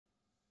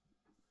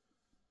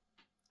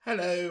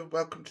Hello,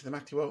 welcome to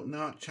the Allton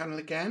Art channel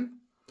again.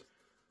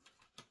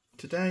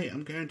 Today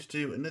I'm going to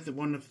do another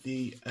one of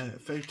the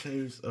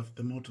photos of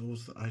the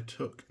models that I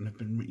took and have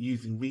been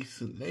using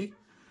recently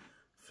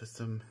for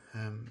some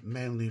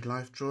male nude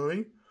life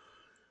drawing.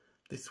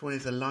 This one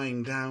is a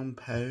lying down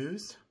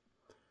pose,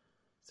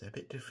 so a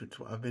bit different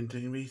to what I've been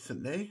doing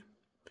recently.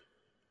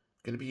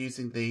 I'm going to be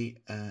using the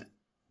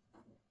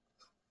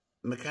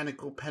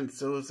mechanical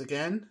pencils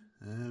again.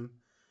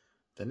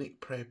 The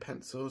Nick Pro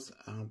pencils.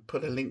 I'll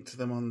put a link to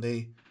them on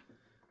the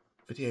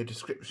video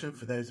description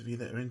for those of you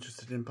that are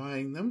interested in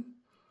buying them.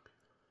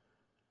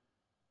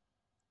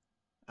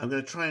 I'm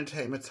going to try and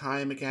take my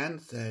time again,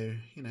 so,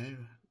 you know,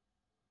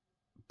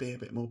 be a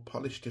bit more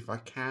polished if I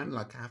can,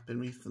 like I have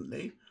been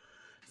recently.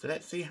 So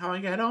let's see how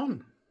I get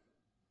on.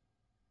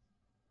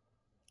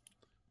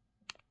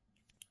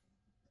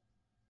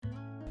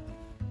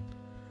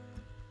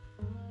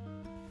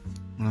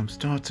 Well, I'm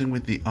starting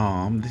with the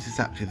arm. This is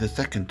actually the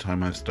second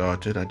time I've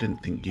started. I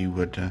didn't think you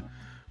would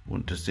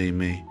want to see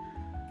me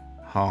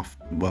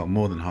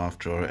more than half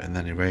draw it and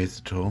then erase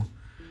it all.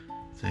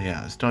 So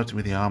yeah, starting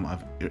with the arm,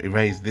 I've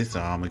erased this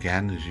arm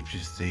again, as you've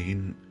just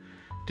seen.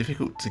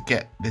 Difficult to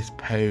get this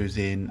pose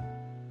in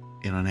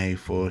an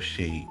A4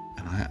 sheet,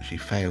 and I actually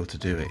failed to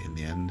do it in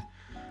the end.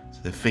 So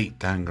the feet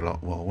dangle,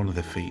 well, one of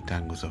the feet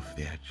dangles off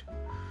the edge.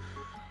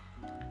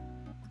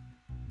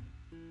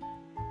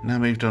 Now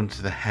moved on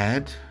to the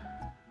head.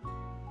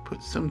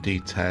 Put some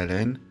detail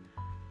in,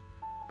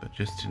 but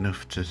just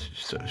enough to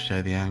sort of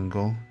show the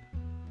angle.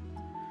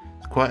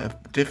 It's quite a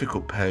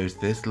difficult pose,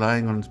 this,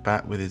 lying on his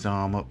back with his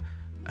arm up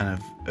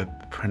and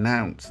a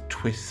pronounced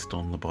twist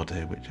on the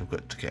body, which I've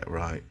got to get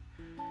right.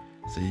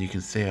 So you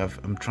can see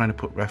I'm trying to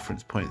put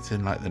reference points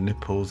in, like the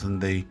nipples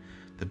and the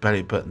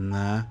belly button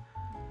there.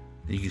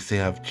 You can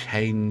see I've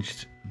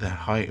changed the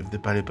height of the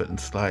belly button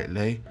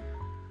slightly.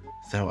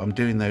 So I'm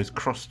doing those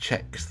cross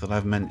checks that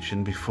I've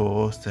mentioned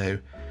before, so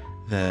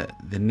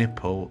the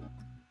nipple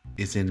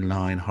is in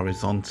line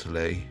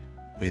horizontally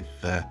with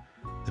the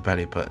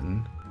belly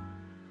button.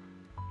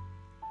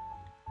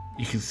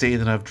 You can see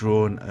that I've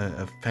drawn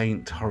a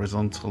faint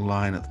horizontal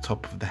line at the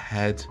top of the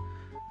head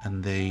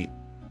and the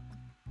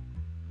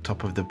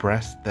top of the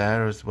breast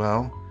there as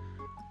well.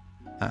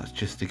 That's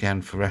just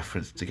again for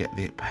reference to get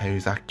the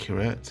pose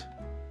accurate.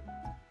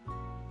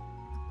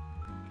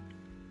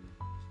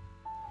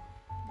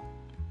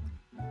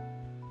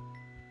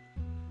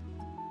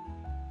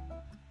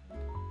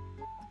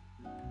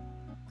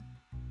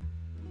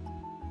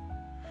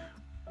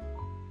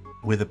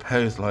 With a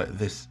pose like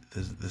this,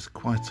 there's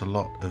quite a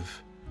lot of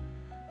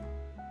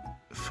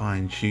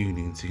fine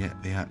tuning to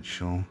get the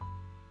actual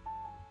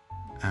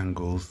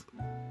angles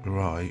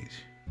right.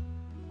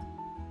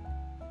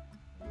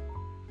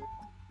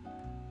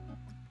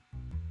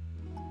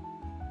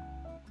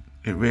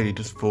 It really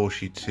does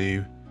force you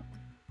to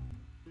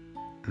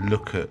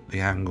look at the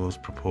angles,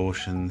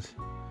 proportions,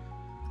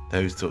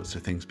 those sorts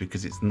of things,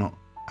 because it's not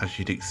as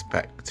you'd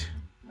expect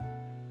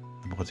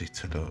the body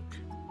to look.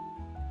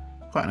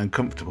 Quite an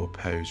uncomfortable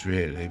pose,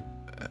 really.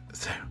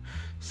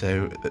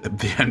 So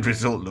the end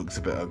result looks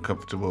a bit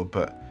uncomfortable,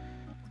 but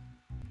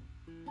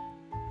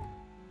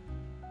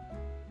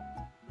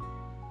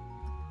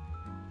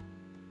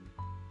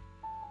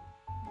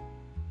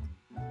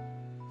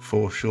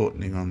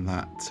foreshortening on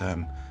that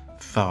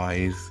thigh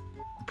is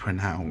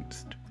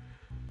pronounced.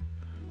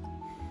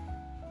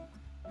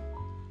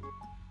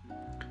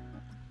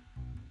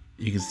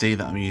 You can see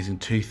that I'm using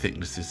two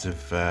thicknesses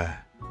of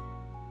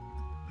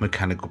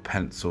mechanical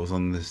pencils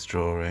on this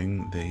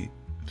drawing, the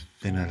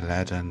thinner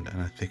lead and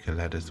a thicker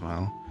lead as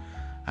well,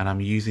 and I'm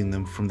using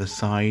them from the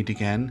side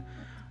again.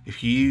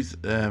 If you use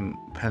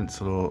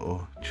pencil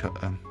or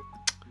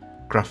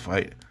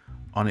graphite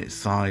on its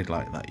side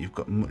like that, you've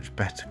got much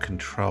better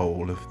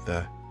control of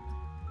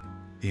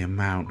the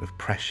amount of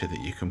pressure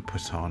that you can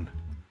put on.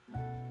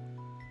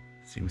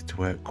 Seems to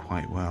work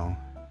quite well.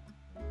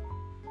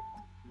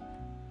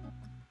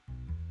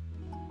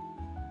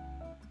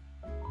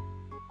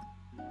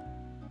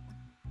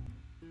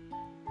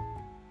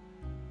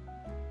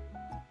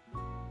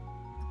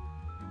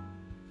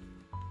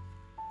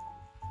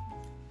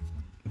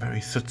 Very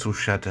subtle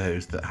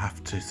shadows that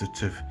have to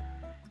sort of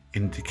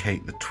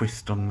indicate the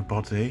twist on the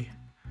body.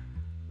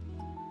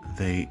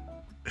 The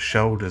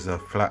shoulders are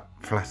flat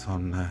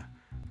on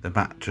the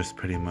mattress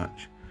pretty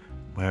much,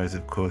 whereas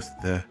of course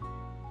the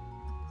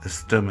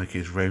stomach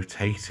is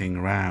rotating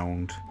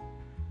around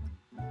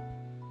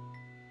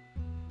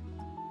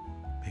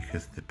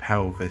because the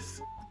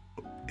pelvis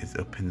is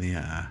up in the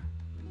air.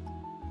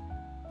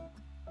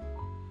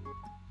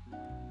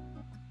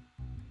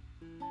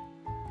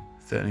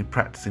 Certainly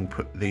practicing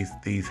put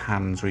these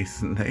hands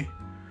recently.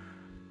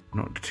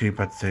 Not too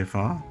bad so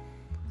far.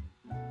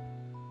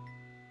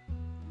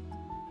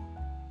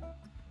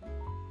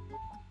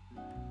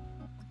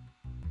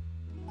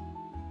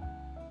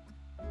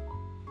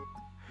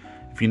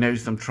 If you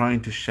notice, I'm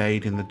trying to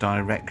shade in the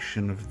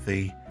direction of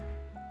the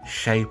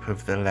shape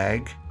of the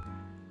leg,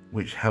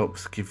 which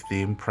helps give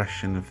the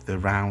impression of the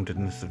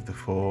roundedness of the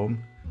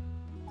form.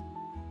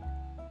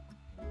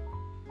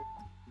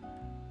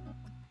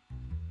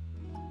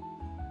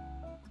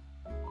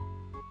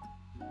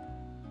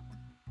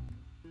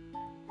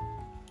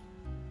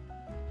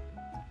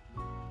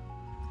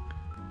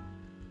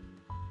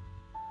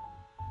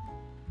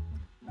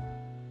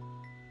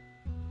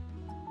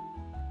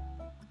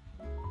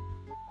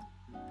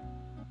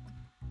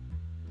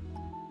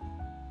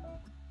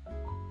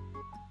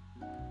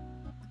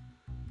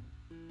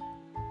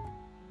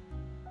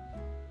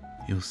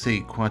 you'll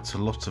see quite a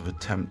lot of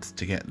attempts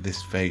to get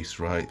this face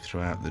right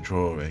throughout the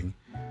drawing.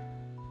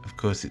 Of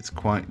course, it's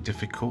quite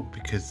difficult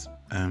because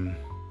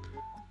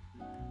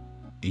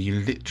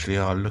you literally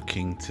are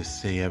looking to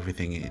see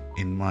everything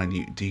in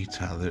minute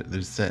detail.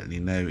 There's certainly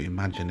no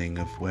imagining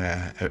of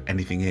where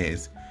anything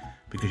is,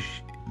 because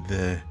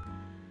the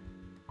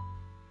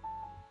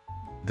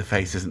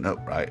face isn't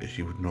upright as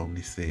you would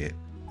normally see it.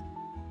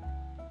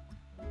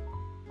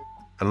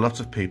 A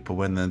lot of people,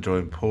 when they're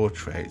drawing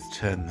portraits,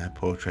 turn their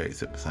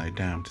portraits upside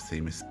down to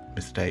see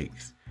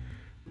mistakes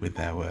with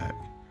their work.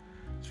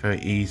 It's very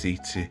easy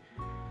to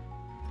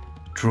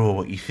draw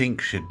what you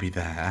think should be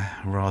there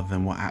rather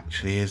than what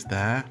actually is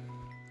there.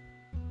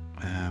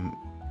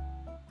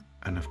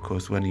 And of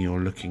course, when you're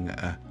looking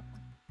at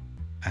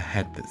a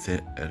head that's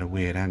at a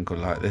weird angle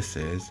like this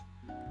is,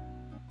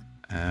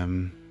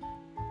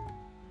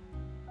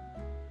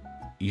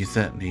 you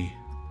certainly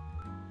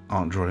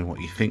aren't drawing what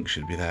you think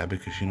should be there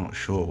because you're not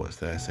sure what's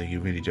there, so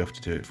you really do have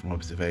to do it from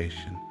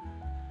observation.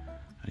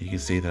 And you can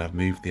see that I've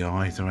moved the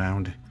eyes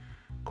around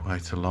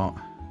quite a lot.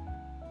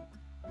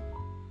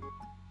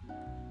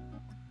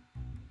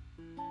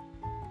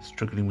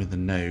 Struggling with the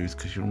nose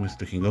because you're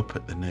almost looking up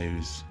at the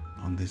nose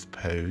on this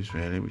pose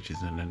really, which is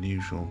an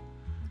unusual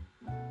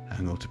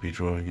angle to be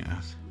drawing it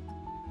at.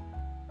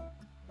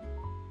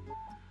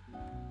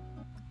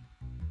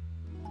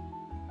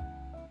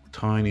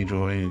 Tiny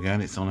drawing again,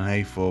 it's on an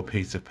A4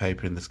 piece of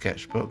paper in the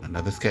sketchbook,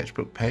 another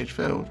sketchbook page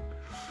filled.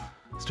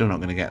 Still not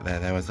going to get there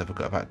though, as I've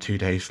got about 2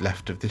 days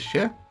left of this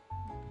year.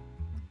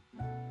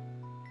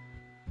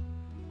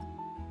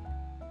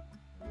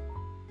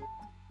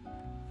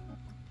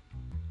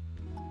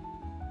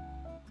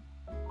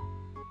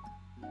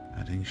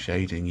 Adding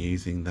shading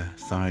using the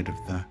side of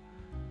the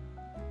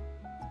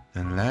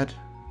lead.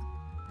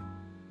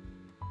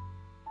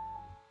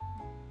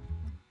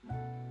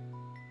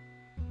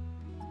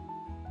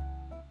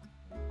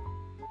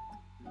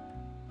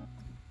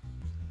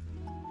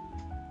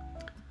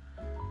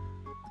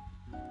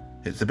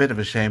 It's a bit of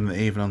a shame that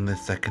even on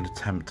this second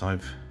attempt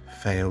I've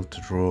failed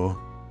to draw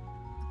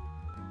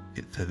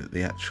it so that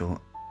the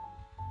actual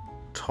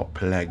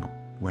top leg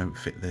won't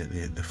fit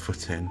the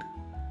foot in.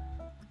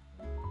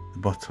 The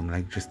bottom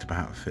leg just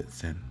about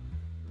fits in.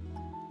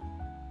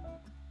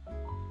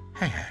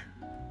 Hey ho.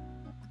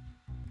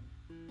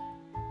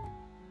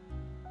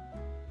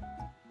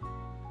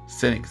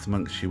 Cynics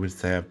amongst you would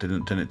say I've done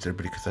it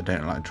deliberately because I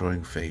don't like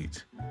drawing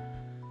feet.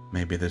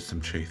 Maybe there's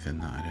some truth in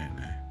that, I don't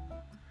know.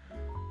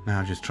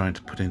 Now just trying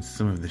to put in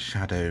some of the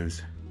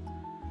shadows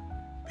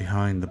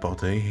behind the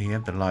body here,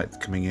 the light's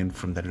coming in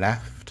from the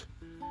left.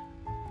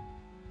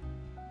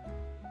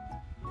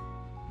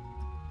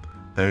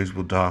 Those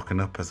will darken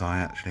up as I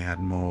actually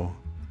add more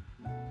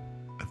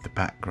of the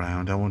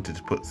background. I wanted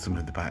to put some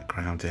of the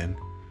background in.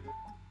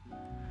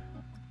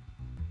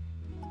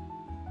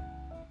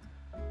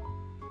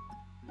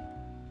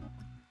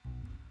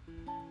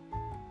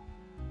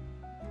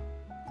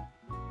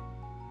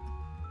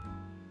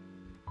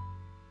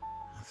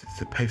 It's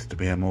supposed to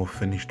be a more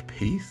finished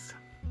piece.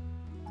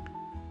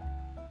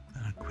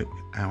 And a quick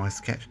hour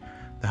sketch.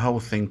 The whole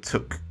thing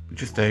took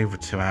just over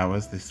 2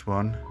 hours, this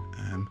one.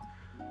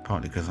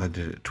 Partly because I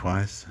did it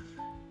twice.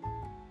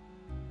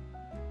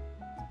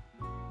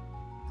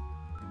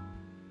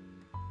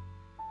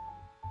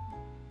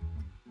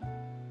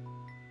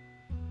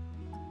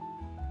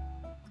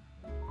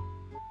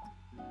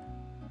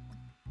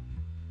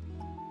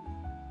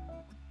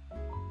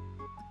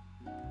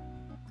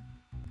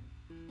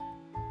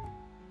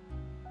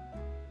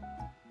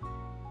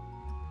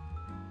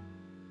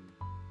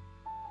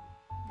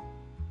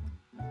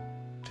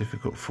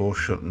 Difficult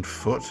foreshortened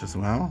foot as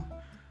well.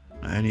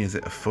 Not only is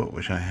it a foot,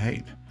 which I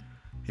hate,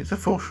 it's a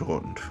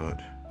foreshortened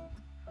foot.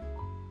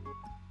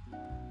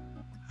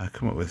 I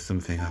come up with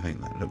something I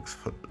think that looks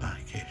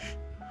foot-like-ish.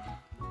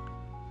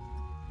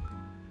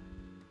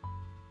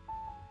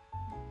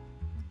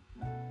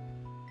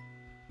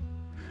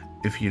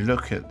 If you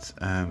look at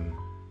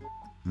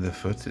the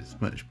foot, it's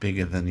much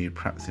bigger than you'd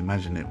perhaps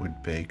imagine it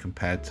would be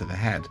compared to the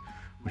head,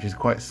 which is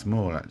quite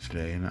small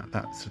actually, and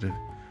that sort of,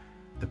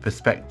 the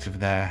perspective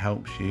there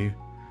helps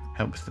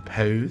the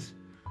pose,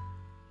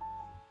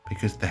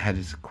 because the head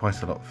is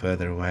quite a lot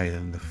further away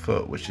than the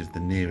foot, which is the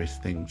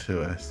nearest thing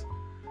to us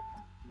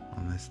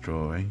on this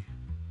drawing.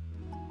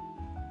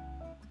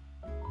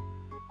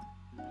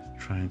 Just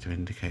trying to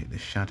indicate the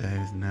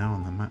shadows now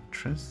on the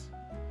mattress,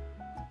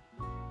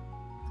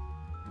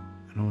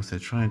 and also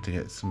trying to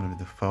get some of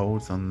the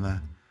folds on the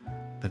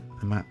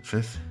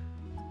mattress,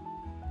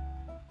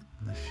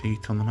 on the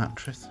sheet on the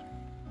mattress.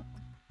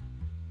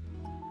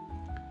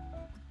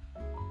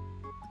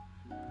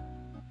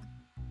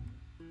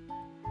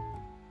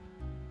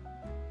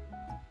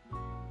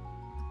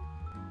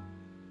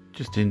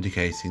 Just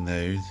indicating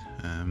those.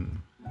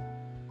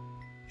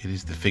 It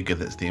is the figure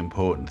that's the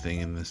important thing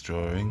in this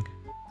drawing.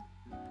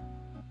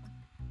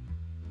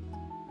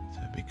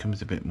 So it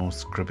becomes a bit more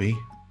scrubby.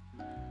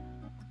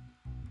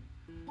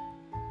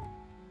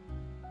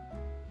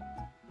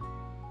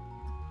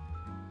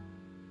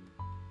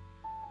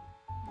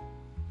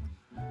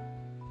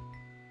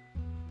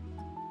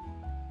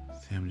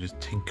 See, I'm just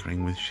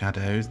tinkering with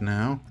shadows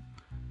now.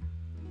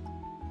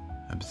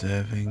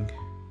 Observing,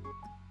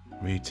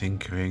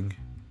 re-tinkering.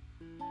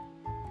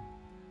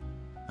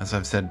 As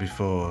I've said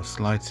before,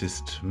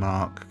 slightest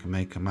mark can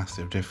make a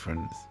massive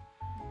difference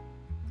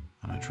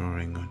on a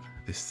drawing of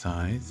this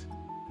size.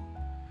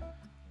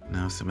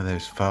 Now some of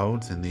those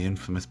folds in the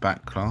infamous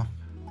back cloth.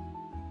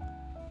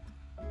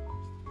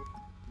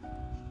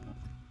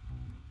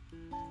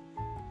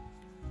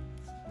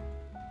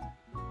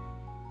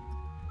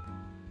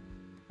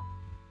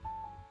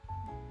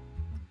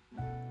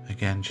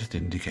 Again, just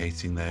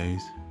indicating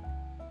those.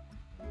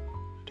 I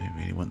don't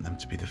really want them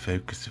to be the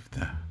focus of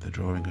the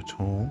drawing at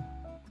all.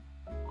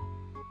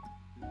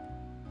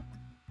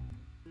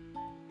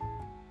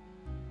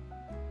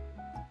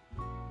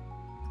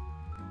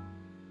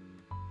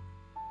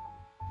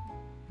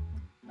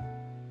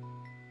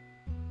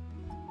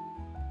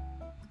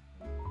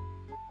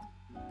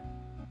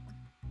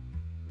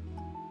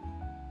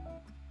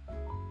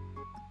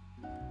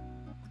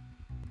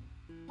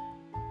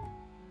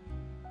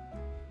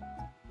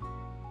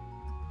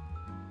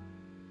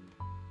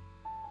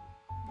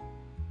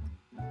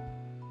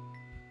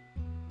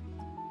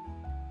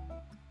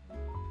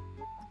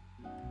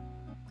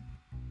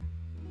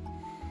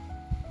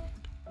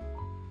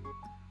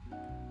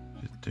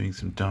 Doing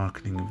some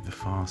darkening of the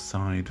far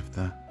side of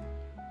the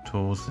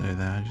torso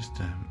there, just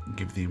to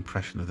give the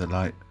impression of the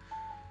light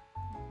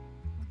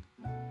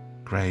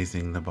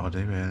grazing the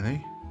body,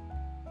 really.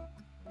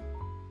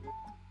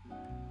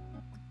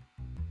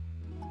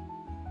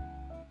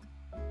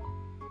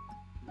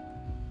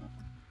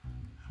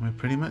 And we're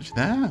pretty much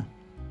there.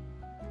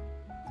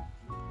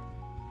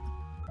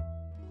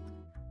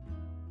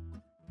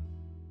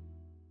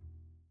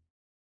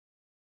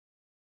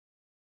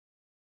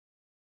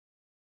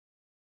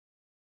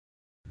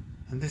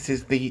 And this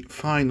is the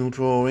final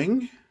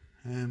drawing.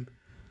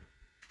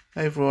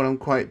 Overall, I'm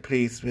quite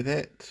pleased with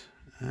it.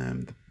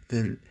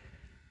 The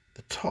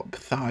top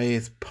thigh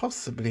is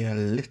possibly a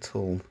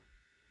little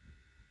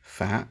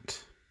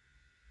fat,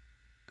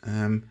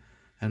 and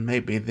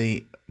maybe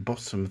the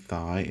bottom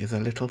thigh is a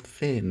little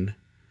thin,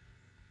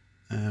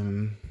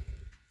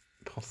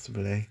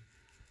 possibly.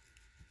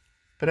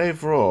 But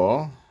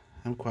overall,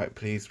 I'm quite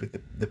pleased with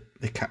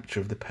the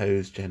capture of the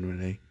pose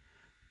generally.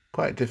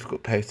 Quite a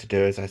difficult pose to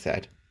do, as I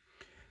said.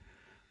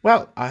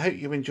 Well, I hope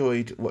you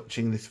enjoyed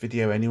watching this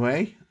video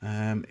anyway.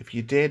 If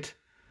you did,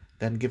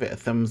 then give it a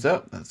thumbs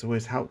up. That's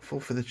always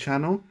helpful for the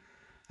channel.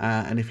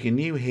 And if you're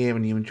new here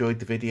and you enjoyed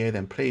the video,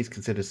 then please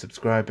consider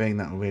subscribing.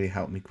 That will really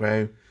help me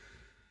grow.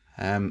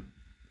 And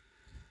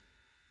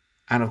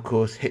of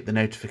course, hit the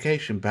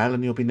notification bell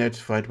and you'll be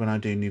notified when I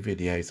do new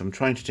videos. I'm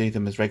trying to do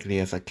them as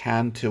regularly as I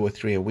can, 2 or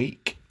 3 a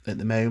week at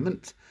the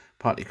moment,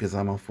 partly because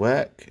I'm off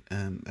work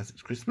as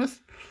it's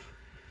Christmas.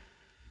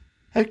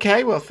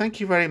 Okay, well, thank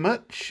you very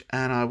much,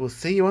 and I will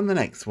see you on the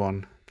next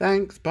one.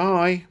 Thanks,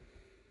 bye.